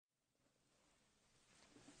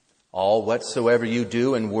All whatsoever you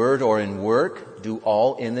do in word or in work, do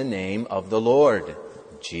all in the name of the Lord,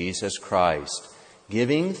 Jesus Christ,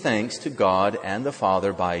 giving thanks to God and the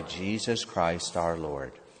Father by Jesus Christ our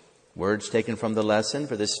Lord. Words taken from the lesson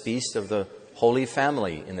for this feast of the Holy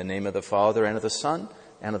Family, in the name of the Father and of the Son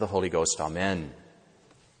and of the Holy Ghost. Amen.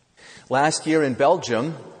 Last year in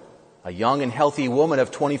Belgium, a young and healthy woman of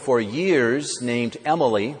 24 years named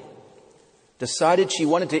Emily decided she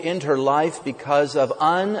wanted to end her life because of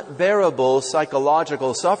unbearable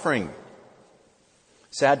psychological suffering.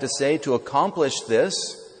 Sad to say, to accomplish this,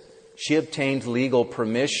 she obtained legal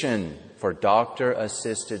permission for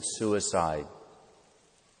doctor-assisted suicide.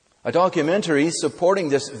 A documentary supporting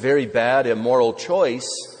this very bad, immoral choice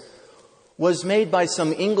was made by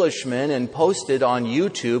some Englishmen and posted on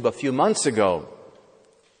YouTube a few months ago.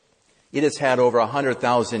 It has had over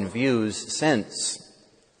 100,000 views since.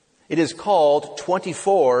 It is called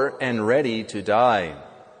 24 and Ready to Die.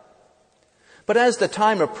 But as the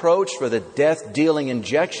time approached for the death-dealing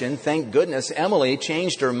injection, thank goodness Emily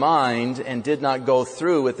changed her mind and did not go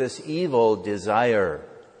through with this evil desire.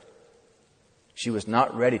 She was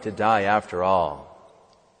not ready to die after all.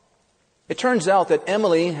 It turns out that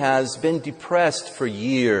Emily has been depressed for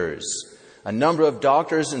years. A number of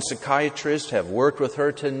doctors and psychiatrists have worked with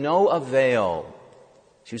her to no avail.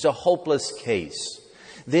 She was a hopeless case.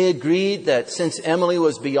 They agreed that since Emily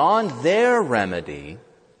was beyond their remedy,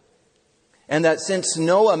 and that since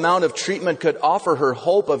no amount of treatment could offer her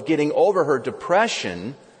hope of getting over her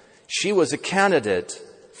depression, she was a candidate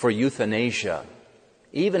for euthanasia,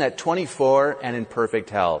 even at 24 and in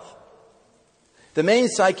perfect health. The main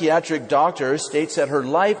psychiatric doctor states that her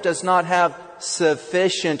life does not have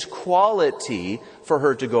sufficient quality for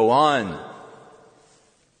her to go on.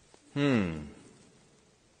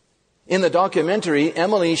 In the documentary,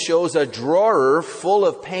 Emily shows a drawer full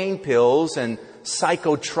of pain pills and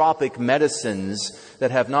psychotropic medicines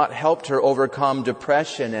that have not helped her overcome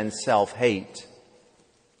depression and self-hate.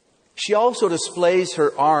 She also displays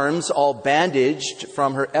her arms all bandaged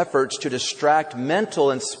from her efforts to distract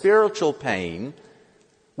mental and spiritual pain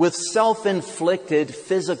with self-inflicted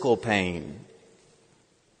physical pain.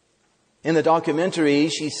 In the documentary,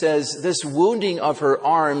 she says this wounding of her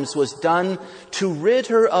arms was done to rid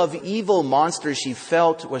her of evil monsters she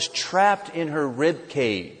felt was trapped in her rib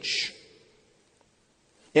cage.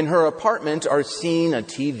 In her apartment are seen a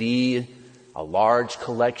TV, a large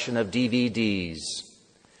collection of DVDs.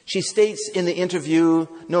 She states in the interview,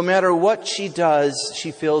 no matter what she does,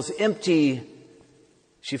 she feels empty.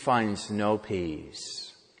 She finds no peace.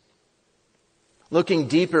 Looking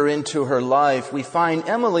deeper into her life, we find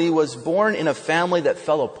Emily was born in a family that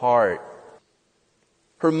fell apart.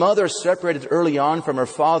 Her mother separated early on from her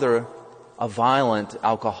father, a violent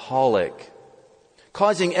alcoholic,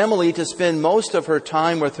 causing Emily to spend most of her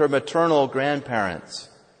time with her maternal grandparents.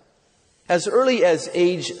 As early as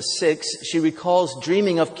age 6, she recalls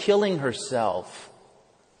dreaming of killing herself.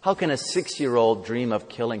 How can a 6-year-old dream of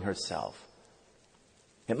killing herself?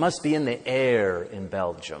 It must be in the air in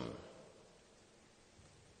Belgium.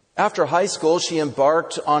 After high school, she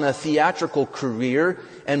embarked on a theatrical career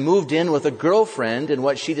and moved in with a girlfriend in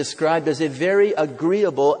what she described as a very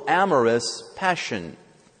agreeable, amorous passion.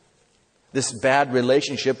 This bad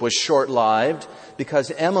relationship was short-lived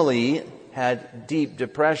because Emily had deep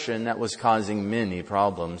depression that was causing many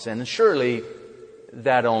problems, and surely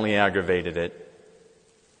that only aggravated it.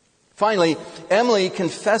 Finally, Emily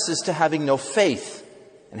confesses to having no faith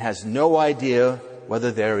and has no idea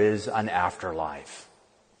whether there is an afterlife.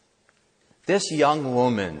 This young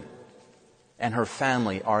woman and her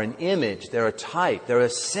family are an image, they're a type, they're a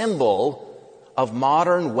symbol of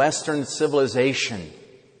modern Western civilization.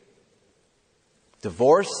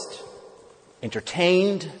 Divorced,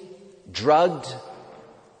 entertained, drugged,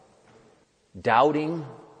 doubting,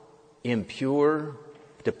 impure,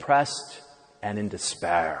 depressed, and in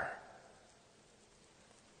despair.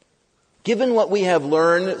 Given what we have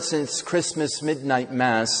learned since Christmas Midnight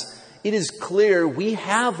Mass, it is clear we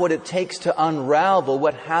have what it takes to unravel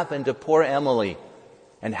what happened to poor Emily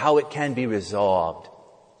and how it can be resolved.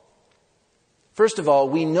 First of all,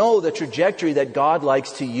 we know the trajectory that God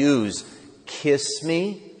likes to use. Kiss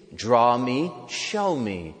me, draw me, show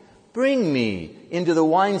me, bring me into the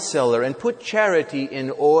wine cellar and put charity in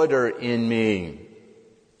order in me.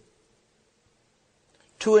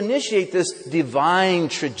 To initiate this divine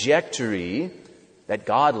trajectory that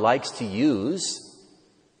God likes to use,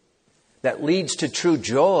 that leads to true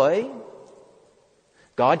joy,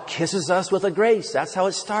 God kisses us with a grace. That's how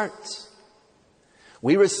it starts.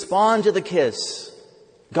 We respond to the kiss.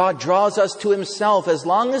 God draws us to Himself as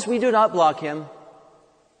long as we do not block Him.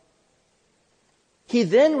 He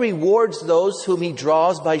then rewards those whom he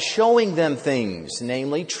draws by showing them things,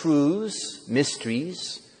 namely truths,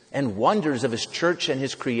 mysteries, and wonders of his church and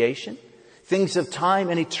his creation, things of time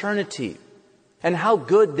and eternity. And how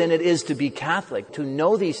good then it is to be Catholic, to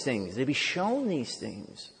know these things, to be shown these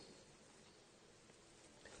things.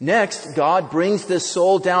 Next, God brings this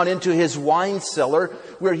soul down into his wine cellar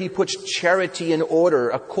where he puts charity in order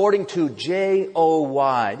according to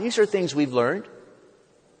J-O-Y. These are things we've learned.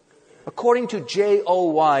 According to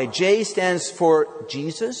J-O-Y, J stands for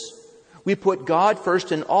Jesus. We put God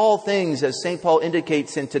first in all things, as St. Paul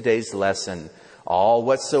indicates in today's lesson. All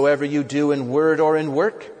whatsoever you do in word or in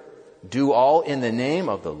work, do all in the name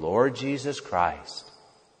of the Lord Jesus Christ.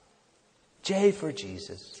 J for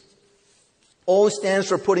Jesus. O stands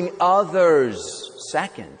for putting others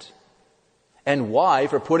second. And Y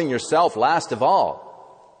for putting yourself last of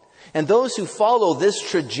all. And those who follow this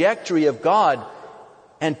trajectory of God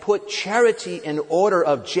and put charity in order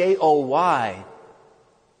of J-O-Y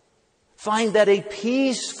find that a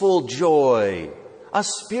peaceful joy, a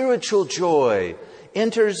spiritual joy,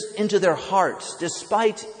 enters into their hearts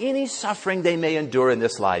despite any suffering they may endure in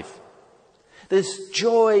this life. This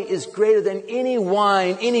joy is greater than any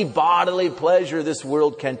wine, any bodily pleasure this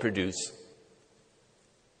world can produce.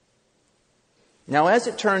 Now, as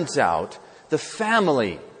it turns out, the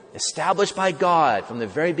family established by God from the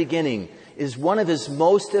very beginning is one of his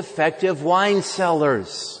most effective wine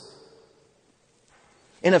cellars.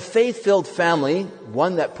 In a faith-filled family,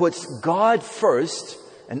 one that puts God first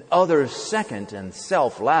and others second and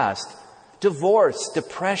self last, divorce,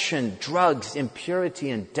 depression, drugs, impurity,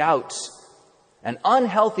 and doubts, and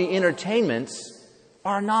unhealthy entertainments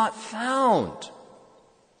are not found.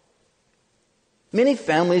 Many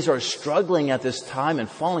families are struggling at this time and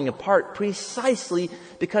falling apart precisely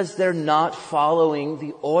because they're not following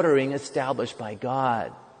the ordering established by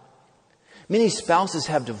God. Many spouses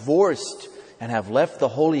have divorced and have left the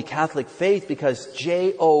Holy Catholic faith because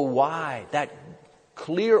J-O-Y, that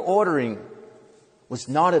clear ordering, was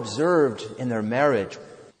not observed in their marriage.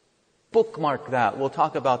 Bookmark that. We'll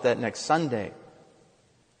talk about that next Sunday.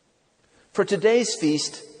 For today's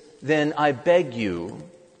feast, then, I beg you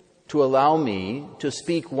to allow me to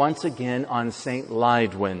speak once again on St.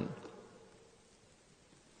 Lidwin,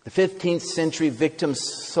 the 15th century victim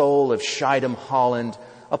soul of Schiedam, Holland,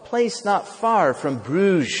 a place not far from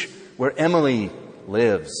Bruges, where Emily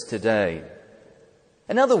lives today.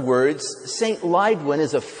 In other words, St. Lidwin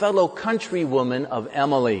is a fellow countrywoman of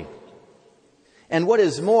Emily. And what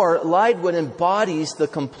is more, Lidwin embodies the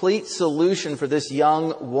complete solution for this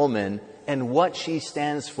young woman and what she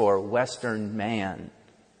stands for, Western man.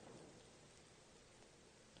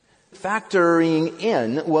 Factoring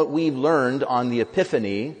in what we've learned on the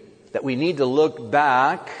Epiphany, that we need to look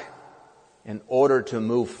back in order to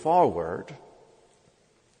move forward,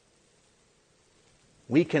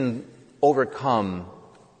 we can overcome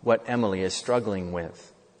what Emily is struggling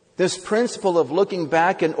with. This principle of looking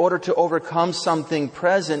back in order to overcome something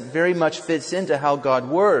present very much fits into how God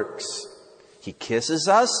works. He kisses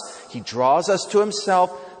us, He draws us to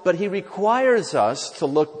Himself, but He requires us to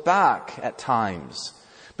look back at times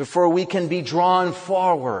before we can be drawn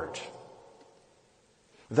forward.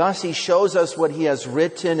 Thus, He shows us what He has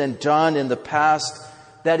written and done in the past,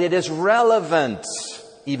 that it is relevant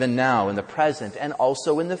even now in the present and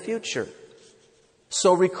also in the future.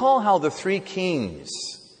 So recall how the three kings,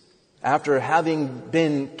 after having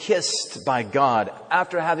been kissed by God,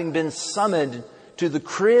 after having been summoned to the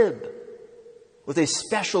crib with a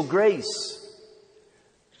special grace,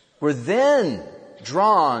 were then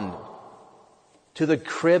drawn to the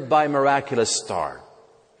crib by a miraculous star.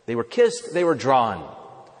 They were kissed, they were drawn.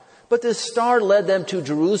 But this star led them to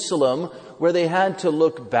Jerusalem, where they had to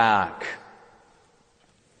look back.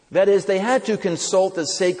 That is, they had to consult the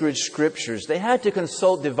sacred scriptures. They had to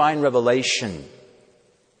consult divine revelation.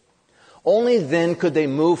 Only then could they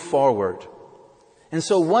move forward. And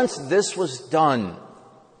so once this was done,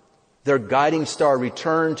 their guiding star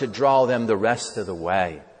returned to draw them the rest of the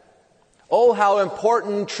way. Oh, how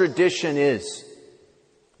important tradition is.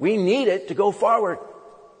 We need it to go forward.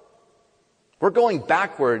 We're going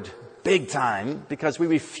backward big time because we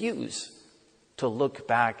refuse to look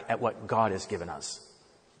back at what God has given us.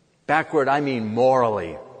 Backward, I mean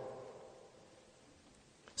morally.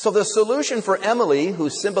 So the solution for Emily, who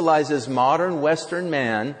symbolizes modern Western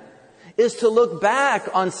man, is to look back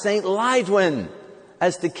on St. Lidwin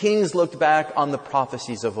as the kings looked back on the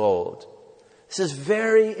prophecies of old. This is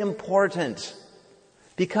very important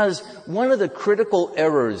because one of the critical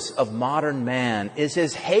errors of modern man is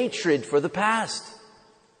his hatred for the past.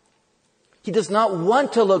 He does not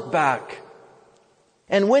want to look back.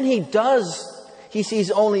 And when he does, He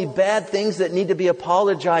sees only bad things that need to be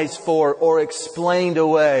apologized for or explained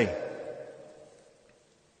away.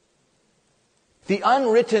 The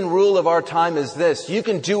unwritten rule of our time is this: you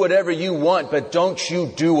can do whatever you want, but don't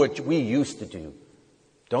you do what we used to do.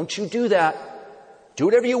 Don't you do that. Do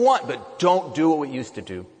whatever you want, but don't do what we used to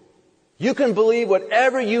do. You can believe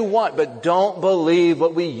whatever you want, but don't believe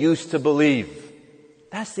what we used to believe.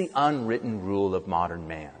 That's the unwritten rule of modern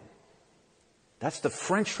man. That's the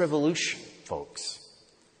French Revolution, folks.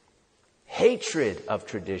 Hatred of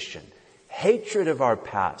tradition, hatred of our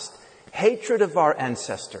past, hatred of our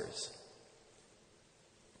ancestors.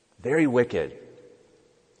 Very wicked.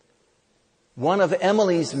 One of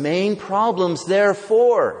Emily's main problems,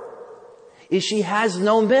 therefore, is she has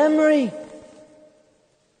no memory.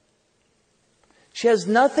 She has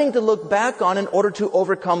nothing to look back on in order to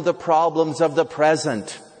overcome the problems of the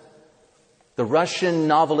present. The Russian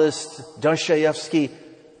novelist Dostoevsky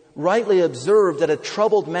rightly observed that a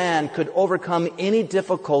troubled man could overcome any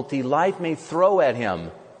difficulty life may throw at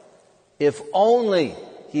him if only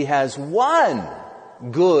he has one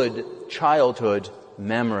good childhood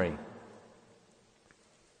memory.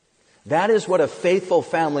 That is what a faithful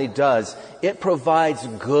family does. It provides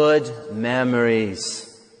good memories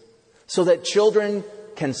so that children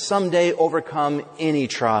can someday overcome any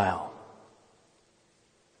trial.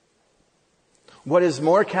 What is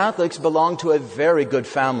more, Catholics belong to a very good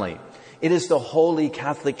family. It is the Holy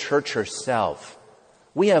Catholic Church herself.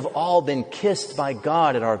 We have all been kissed by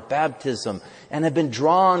God at our baptism and have been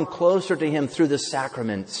drawn closer to Him through the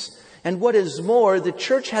sacraments. And what is more, the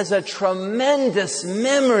Church has a tremendous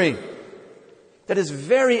memory that is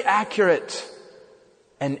very accurate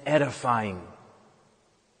and edifying,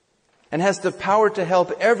 and has the power to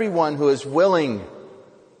help everyone who is willing.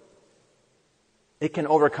 It can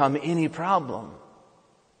overcome any problem.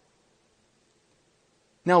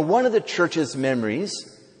 Now, one of the Church's memories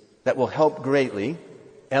that will help greatly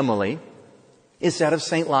Emily is that of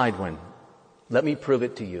St. Lidwin. Let me prove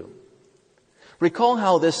it to you. Recall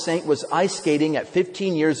how this saint was ice skating at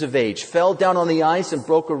 15 years of age, fell down on the ice and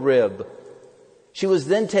broke a rib. She was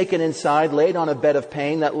then taken inside, laid on a bed of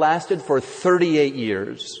pain that lasted for 38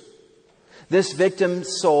 years. This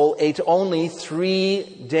victim's soul ate only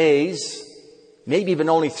 3 days, maybe even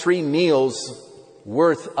only 3 meals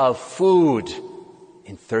worth of food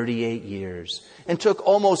in 38 years, and took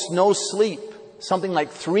almost no sleep, something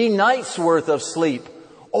like 3 nights worth of sleep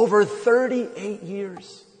over 38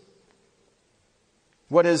 years.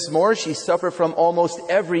 What is more, she suffered from almost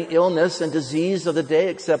every illness and disease of the day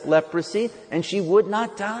except leprosy, and she would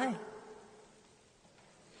not die.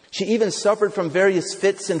 She even suffered from various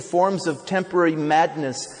fits and forms of temporary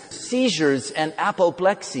madness, seizures, and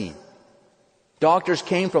apoplexy. Doctors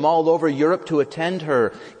came from all over Europe to attend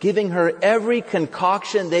her, giving her every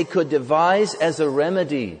concoction they could devise as a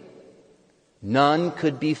remedy. None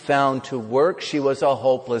could be found to work. She was a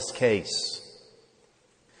hopeless case.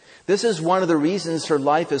 This is one of the reasons her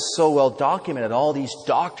life is so well documented. All these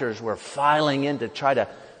doctors were filing in to try to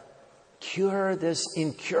cure this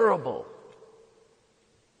incurable.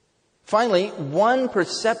 Finally, one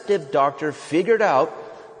perceptive doctor figured out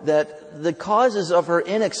that the causes of her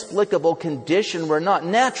inexplicable condition were not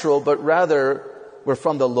natural, but rather were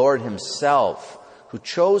from the Lord Himself, who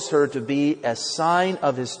chose her to be a sign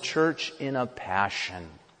of His church in a passion.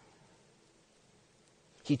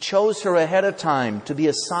 He chose her ahead of time to be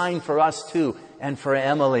a sign for us too, and for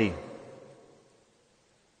Emily.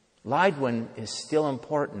 Lidwin is still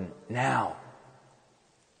important now.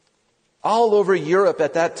 All over Europe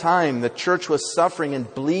at that time, the church was suffering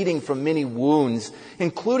and bleeding from many wounds,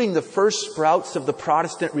 including the first sprouts of the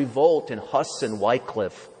Protestant revolt in Huss and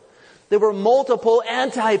Wycliffe. There were multiple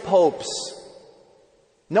anti-popes.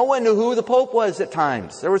 No one knew who the Pope was at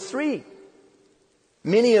times. There were 3.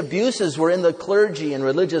 Many abuses were in the clergy and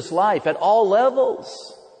religious life at all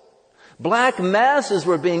levels. Black masses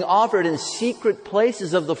were being offered in secret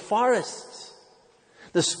places of the forests.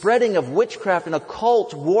 The spreading of witchcraft and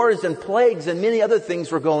occult, wars and plagues and many other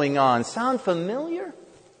things were going on. Sound familiar?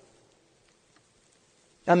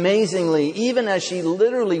 Amazingly, even as she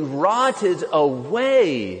literally rotted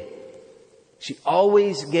away, she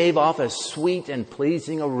always gave off a sweet and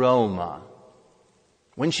pleasing aroma.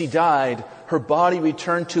 When she died, her body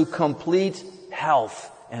returned to complete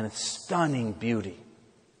health and stunning beauty.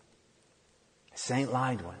 St.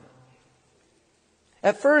 Lidwin.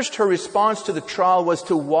 At first, her response to the trial was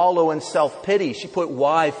to wallow in self-pity. She put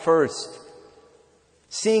why first.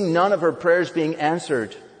 Seeing none of her prayers being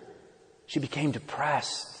answered, she became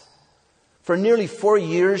depressed. For nearly 4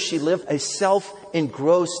 years, she lived a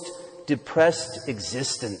self-engrossed, depressed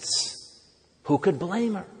existence. Who could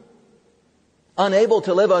blame her? unable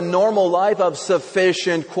to live a normal life of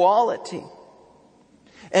sufficient quality,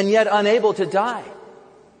 and yet unable to die.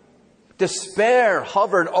 Despair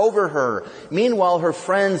hovered over her. Meanwhile, her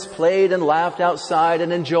friends played and laughed outside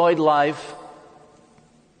and enjoyed life.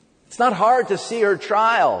 It's not hard to see her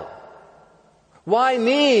trial. Why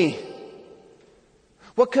me?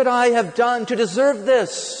 What could I have done to deserve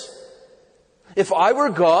this? If I were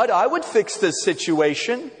God, I would fix this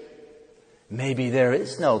situation. Maybe there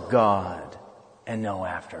is no God and no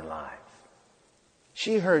afterlife.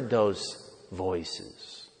 She heard those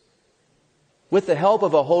voices. With the help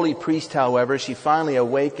of a holy priest, however, she finally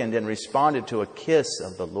awakened and responded to a kiss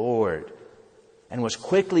of the Lord, and was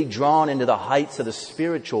quickly drawn into the heights of the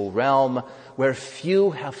spiritual realm where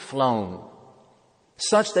few have flown,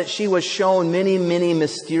 such that she was shown many, many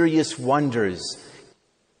mysterious wonders.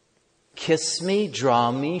 Kiss me,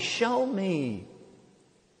 draw me, show me.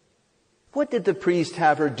 What did the priest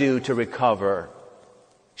have her do to recover?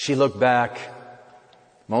 She looked back,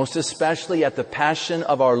 most especially at the passion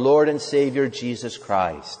of our Lord and Savior Jesus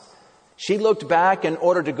Christ. She looked back in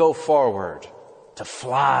order to go forward, to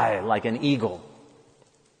fly like an eagle.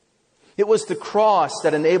 It was the cross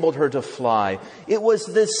that enabled her to fly. It was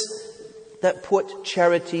this that put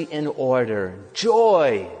charity in order,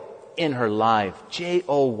 joy in her life,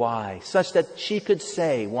 Joy, such that she could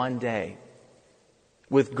say one day,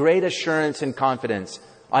 with great assurance and confidence,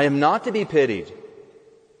 I am not to be pitied.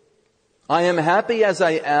 I am happy as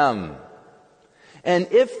I am. And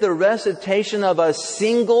if the recitation of a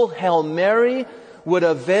single Hail Mary would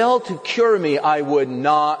avail to cure me, I would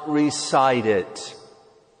not recite it.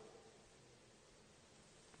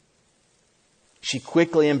 She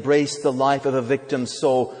quickly embraced the life of a victim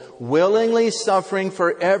soul, willingly suffering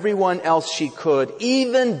for everyone else she could,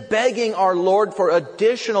 even begging our Lord for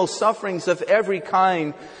additional sufferings of every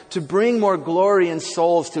kind to bring more glory and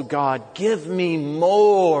souls to God. Give me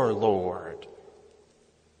more, Lord.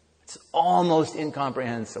 It's almost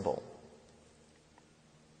incomprehensible.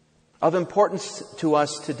 Of importance to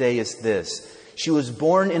us today is this. She was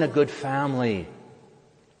born in a good family.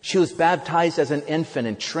 She was baptized as an infant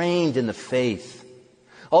and trained in the faith.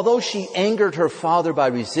 Although she angered her father by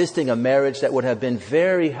resisting a marriage that would have been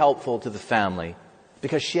very helpful to the family,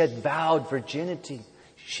 because she had vowed virginity,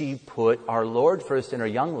 she put our Lord first in her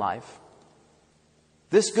young life.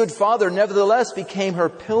 This good father nevertheless became her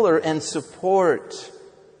pillar and support.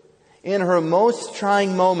 In her most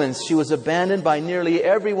trying moments, she was abandoned by nearly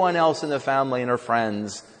everyone else in the family and her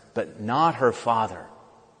friends, but not her father.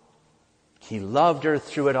 He loved her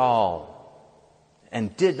through it all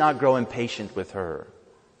and did not grow impatient with her.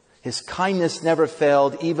 His kindness never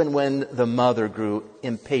failed, even when the mother grew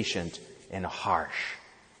impatient and harsh.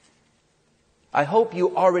 I hope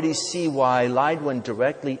you already see why Lydwin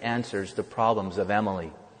directly answers the problems of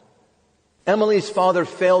Emily. Emily's father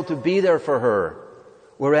failed to be there for her,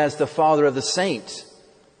 whereas the father of the saint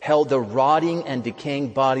held the rotting and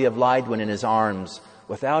decaying body of Lydwin in his arms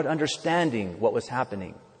without understanding what was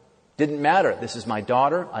happening. Didn't matter. This is my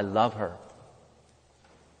daughter. I love her.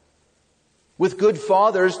 With good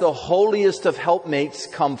fathers, the holiest of helpmates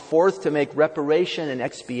come forth to make reparation and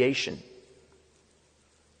expiation.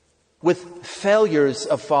 With failures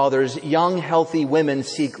of fathers, young, healthy women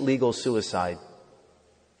seek legal suicide.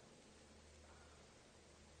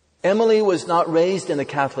 Emily was not raised in the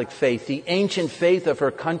Catholic faith, the ancient faith of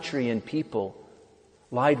her country and people.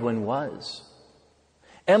 Lydwin was.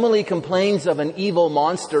 Emily complains of an evil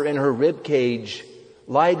monster in her rib cage.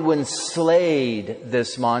 Lydwin slayed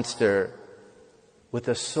this monster with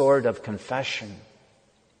the sword of confession.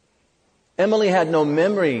 Emily had no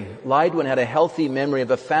memory. Lydwin had a healthy memory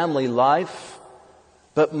of a family life,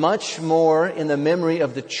 but much more in the memory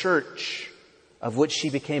of the church, of which she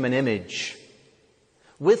became an image.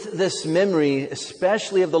 With this memory,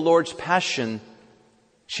 especially of the Lord's Passion,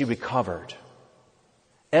 she recovered.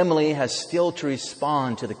 Emily has still to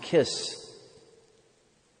respond to the kiss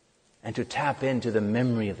and to tap into the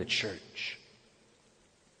memory of the church.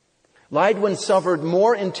 Lydwin suffered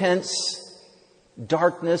more intense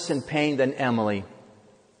darkness and pain than Emily,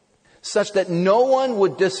 such that no one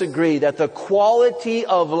would disagree that the quality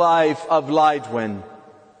of life of Lydwin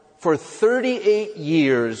for 38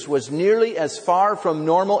 years was nearly as far from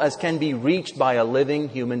normal as can be reached by a living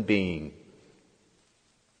human being.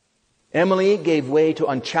 Emily gave way to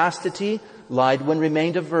unchastity. Lydwin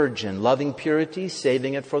remained a virgin, loving purity,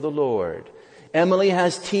 saving it for the Lord. Emily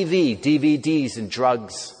has TV, DVDs, and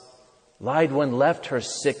drugs. Lydwin left her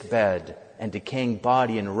sick bed and decaying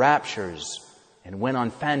body in raptures and went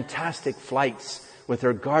on fantastic flights with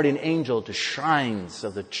her guardian angel to shrines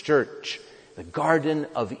of the church, the Garden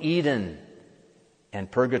of Eden,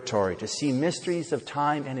 and purgatory, to see mysteries of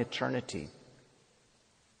time and eternity.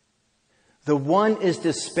 The one is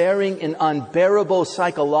despairing in unbearable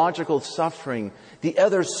psychological suffering. The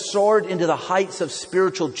other soared into the heights of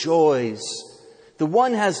spiritual joys. The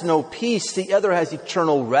one has no peace. The other has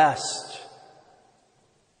eternal rest.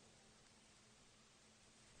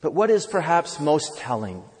 But what is perhaps most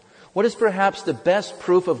telling? What is perhaps the best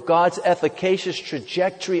proof of God's efficacious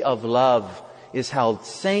trajectory of love is how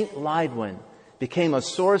Saint Lidwin became a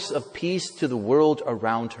source of peace to the world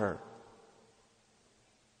around her.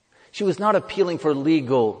 She was not appealing for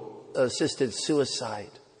legal assisted suicide,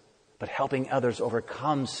 but helping others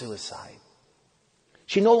overcome suicide.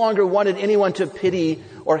 She no longer wanted anyone to pity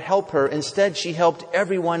or help her. Instead, she helped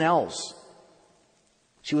everyone else.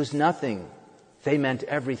 She was nothing. They meant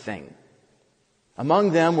everything.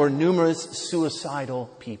 Among them were numerous suicidal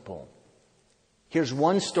people. Here's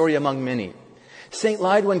one story among many. St.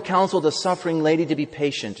 Lidwin counseled a suffering lady to be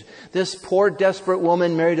patient. This poor, desperate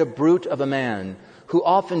woman married a brute of a man who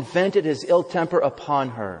often vented his ill temper upon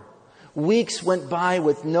her. Weeks went by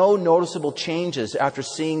with no noticeable changes after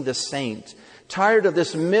seeing the saint. Tired of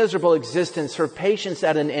this miserable existence, her patience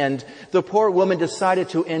at an end, the poor woman decided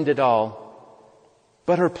to end it all.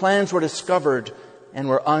 But her plans were discovered and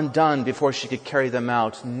were undone before she could carry them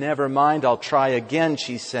out. "Never mind, I'll try again,"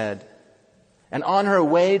 she said. And on her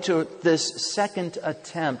way to this second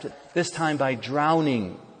attempt, this time by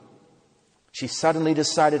drowning, she suddenly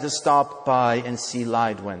decided to stop by and see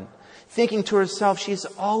Lidwin, thinking to herself, "She's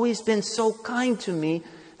always been so kind to me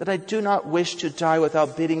that I do not wish to die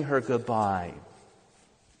without bidding her goodbye."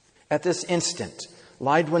 At this instant,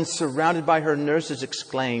 Lidwin, surrounded by her nurses,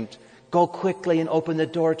 exclaimed, "Go quickly and open the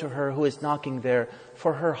door to her who is knocking there,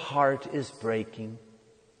 for her heart is breaking."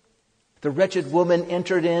 The wretched woman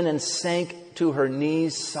entered in and sank to her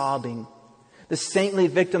knees, sobbing. The saintly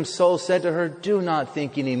victim's soul said to her, "Do not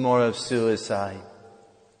think any more of suicide,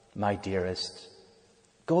 my dearest.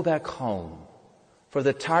 Go back home, for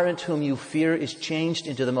the tyrant whom you fear is changed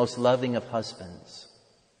into the most loving of husbands."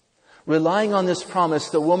 Relying on this promise,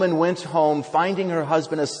 the woman went home, finding her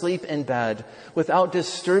husband asleep in bed. Without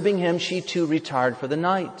disturbing him, she too retired for the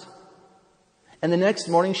night. And the next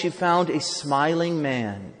morning she found a smiling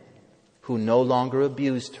man who no longer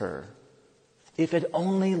abused her. If it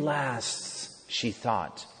only lasts, she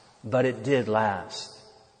thought, but it did last.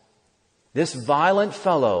 This violent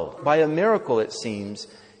fellow, by a miracle it seems,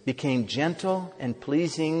 became gentle and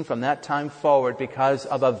pleasing from that time forward because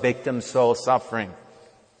of a victim's soul suffering.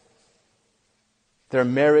 Their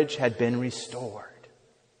marriage had been restored.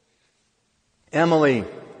 Emily,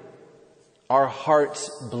 our hearts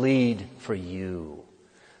bleed for you.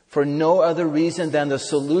 For no other reason than the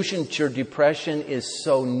solution to your depression is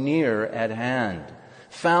so near at hand,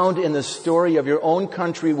 found in the story of your own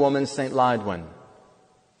countrywoman, St. Lidwin.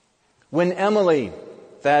 When Emily,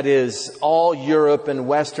 that is, all Europe and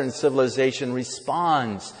Western civilization,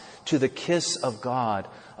 responds to the kiss of God,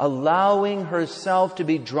 allowing herself to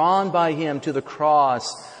be drawn by Him to the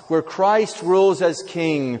cross, where Christ rules as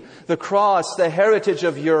King, the cross, the heritage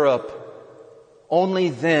of Europe, only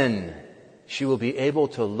then she will be able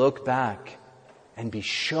to look back and be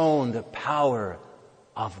shown the power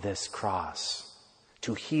of this cross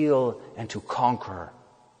to heal and to conquer.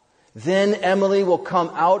 Then Emily will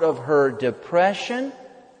come out of her depression,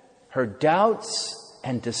 her doubts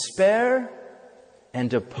and despair, and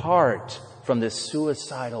depart from the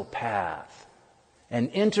suicidal path and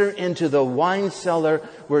enter into the wine cellar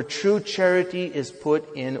where true charity is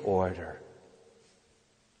put in order.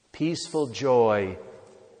 Peaceful joy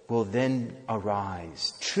will then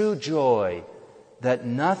arise. True joy that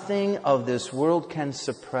nothing of this world can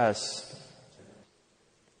suppress.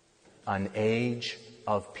 An age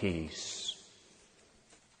of peace.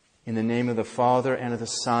 In the name of the Father, and of the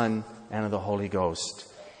Son, and of the Holy Ghost.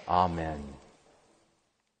 Amen.